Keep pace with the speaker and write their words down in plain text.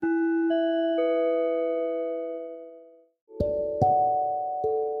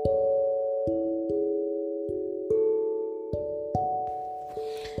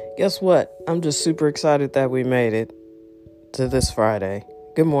Guess what? I'm just super excited that we made it to this Friday.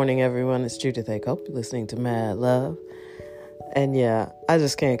 Good morning, everyone. It's Judith Acope. You're listening to Mad Love. And yeah, I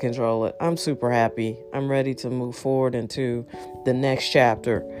just can't control it. I'm super happy. I'm ready to move forward into the next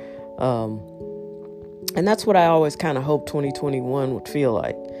chapter. And that's what I always kind of hoped 2021 would feel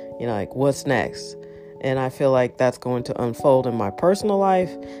like. Like what's next? And I feel like that's going to unfold in my personal life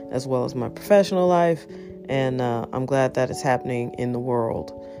as well as my professional life. And I'm glad that it's happening in the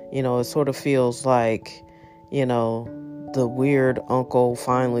world. It sort of feels like, the weird uncle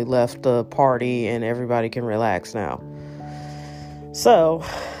finally left the party and everybody can relax now. So,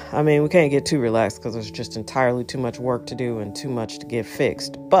 we can't get too relaxed because there's just entirely too much work to do and too much to get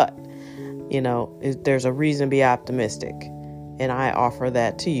fixed. But, there's a reason to be optimistic. And I offer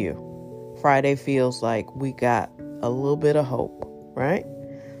that to you. Friday feels like we got a little bit of hope, right?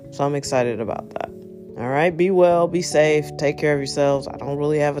 So I'm excited about that. All right, be well, be safe, take care of yourselves. I don't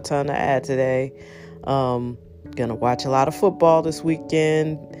really have a ton to add today. Gonna watch a lot of football this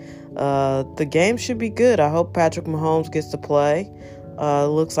weekend. The game should be good. I hope Patrick Mahomes gets to play.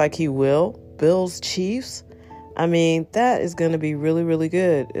 Looks like he will. Bills, Chiefs. That is going to be really, really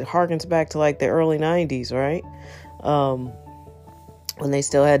good. It harkens back to like the early 90s, right? When they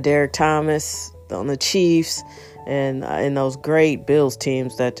still had Derek Thomas on the Chiefs and those great Bills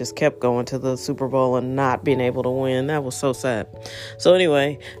teams that just kept going to the Super Bowl and not being able to win. That was so sad. So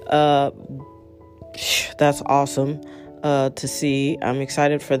anyway, that's awesome to see. I'm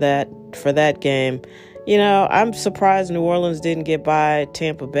excited for that game. I'm surprised New Orleans didn't get by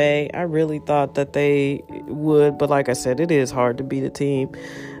Tampa Bay. I really thought that they would, but like I said, it is hard to beat a team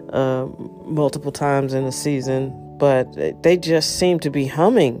multiple times in a season, but they just seem to be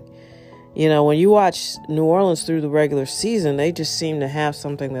humming. When you watch New Orleans through the regular season, they just seem to have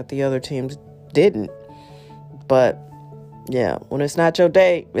something that the other teams didn't. But yeah, when it's not your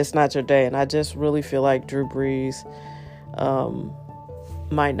day, it's not your day. And I just really feel like Drew Brees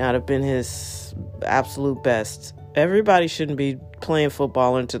might not have been his absolute best. Everybody shouldn't be playing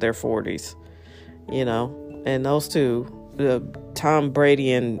football into their 40s, and those two, Tom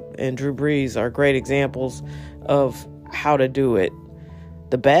Brady and Drew Brees, are great examples of how to do it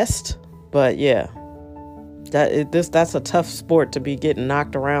the best. But yeah, that's a tough sport to be getting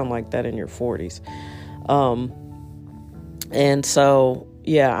knocked around like that in your 40s. And so,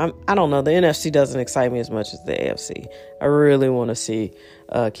 yeah, I don't know. The NFC doesn't excite me as much as the AFC. I really want to see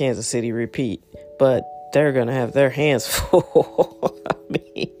Kansas City repeat, but they're going to have their hands full.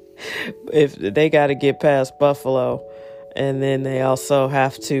 If they got to get past Buffalo, and then they also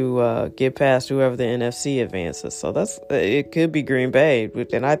have to get past whoever the NFC advances. So it could be Green Bay,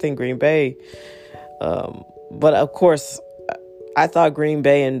 and I think Green Bay. But of course, I thought Green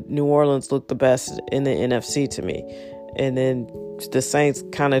Bay and New Orleans looked the best in the NFC to me. And then the Saints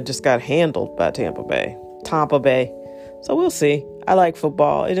kind of just got handled by Tampa Bay. So we'll see. I like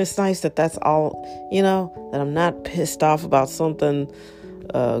football. And it's nice that that's all, that I'm not pissed off about something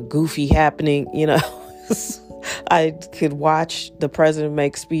goofy happening, I could watch the president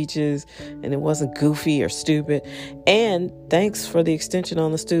make speeches and it wasn't goofy or stupid. And thanks for the extension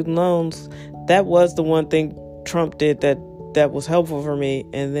on the student loans. That was the one thing Trump did that was helpful for me.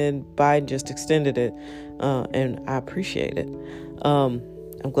 And then Biden just extended it. And I appreciate it.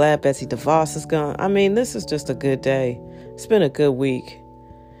 I'm glad Betsy DeVos is gone. This is just a good day. It's been a good week.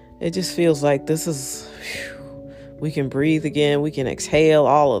 It just feels like we can breathe again. We can exhale,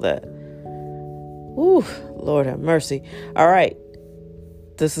 all of that. Ooh, Lord have mercy. All right.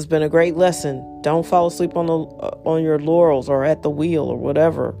 This has been a great lesson. Don't fall asleep on your laurels or at the wheel or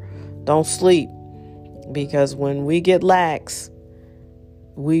whatever. Don't sleep. Because when we get lax,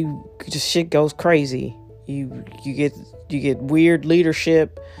 shit goes crazy. You get weird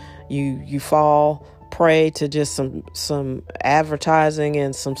leadership. You fall prey to just some advertising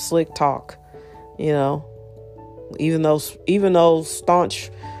and some slick talk. Even those staunch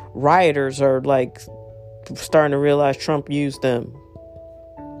rioters are like starting to realize Trump used them.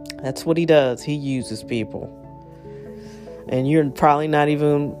 That's what he does. He uses people. And you're probably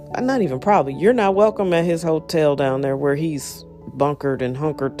you're not welcome at his hotel down there where he's bunkered and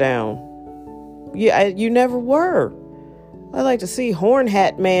hunkered down. Yeah, you never were. I'd like to see Horn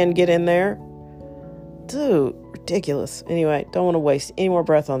Hat Man get in there. Dude, ridiculous. Anyway, don't want to waste any more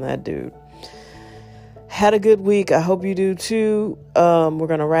breath on that dude. Had a good week. I hope you do too. We're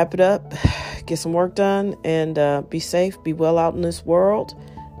going to wrap it up, get some work done, and be safe, be well out in this world.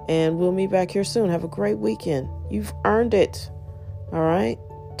 And we'll meet back here soon. Have a great weekend. You've earned it. All right.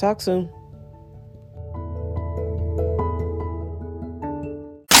 Talk soon.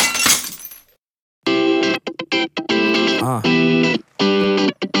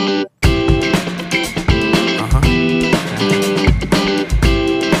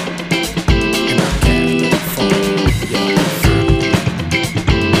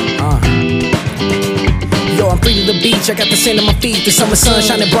 sand on my feet. The summer sun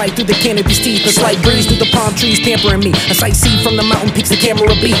shining bright through the canopy's teeth. A slight breeze through the palm trees pampering me. A sightsee from the mountain peaks, the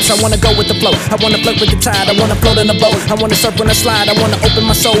camera beats. I wanna go with the flow, I wanna flirt with the tide. I wanna float in a boat, I wanna surf when I slide. I wanna open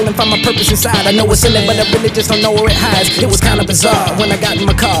my soul and find my purpose inside. I know it's in it, but I really just don't know where it hides. It was kinda bizarre when I got in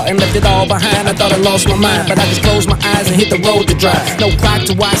my car and left it all behind. I thought I lost my mind, but I just closed my eyes and hit the road to drive. No clock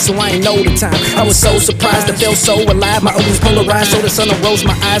to watch, so I ain't know the time. I was so surprised, I felt so alive. My ocean's polarized, so the sun arose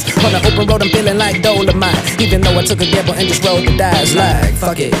my eyes. On the open road, I'm feeling like Dolomite. Even though I took a gamble and just rolled the dice. Like,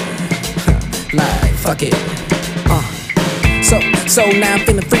 fuck it. Like, fuck it. So now I'm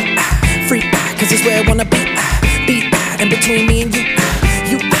feeling free, free, cause it's where I wanna be, and between me and you,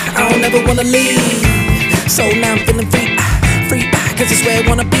 I don't ever wanna leave. So now I'm feeling free, free, cause it's where I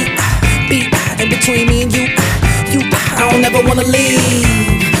wanna be, and between me and you, I don't ever wanna leave.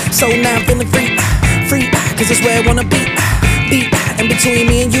 So now I'm feeling free, free, cause it's where I wanna be, and between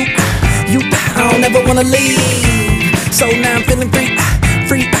me and you, I don't ever wanna leave. So now I'm feeling free,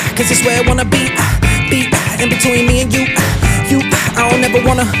 free, cause it's where I wanna be, in between me and you, I don't ever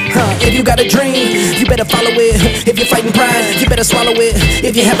wanna, if you got a dream, you better follow it. If you're fighting pride, you better swallow it.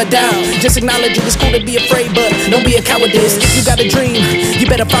 If you have a doubt, just acknowledge it. It's cool to be afraid, but don't be a cowardice. If you got a dream, you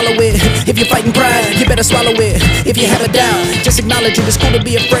better follow it. If you're fighting pride, you better swallow it. If you have a doubt, just acknowledge it. It's cool to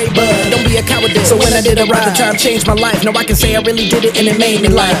be afraid, but don't be a cowardice. So when I did arrive, the time changed my life. No, I can say I really did it, and it made me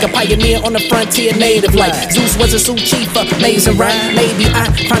like a pioneer on the frontier, native like Zeus was a Sioux chief, amazing, right? Maybe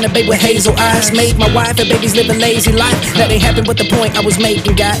I find a babe with hazel eyes, make my wife and babies live a lazy life. That ain't happen, but the point I was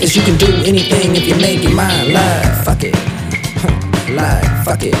making, guy, is you can do anything if you make it mine. Like, fuck it. Like,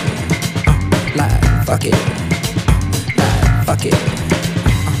 fuck it. Like, fuck it. Like, fuck it.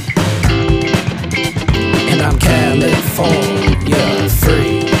 And I'm California.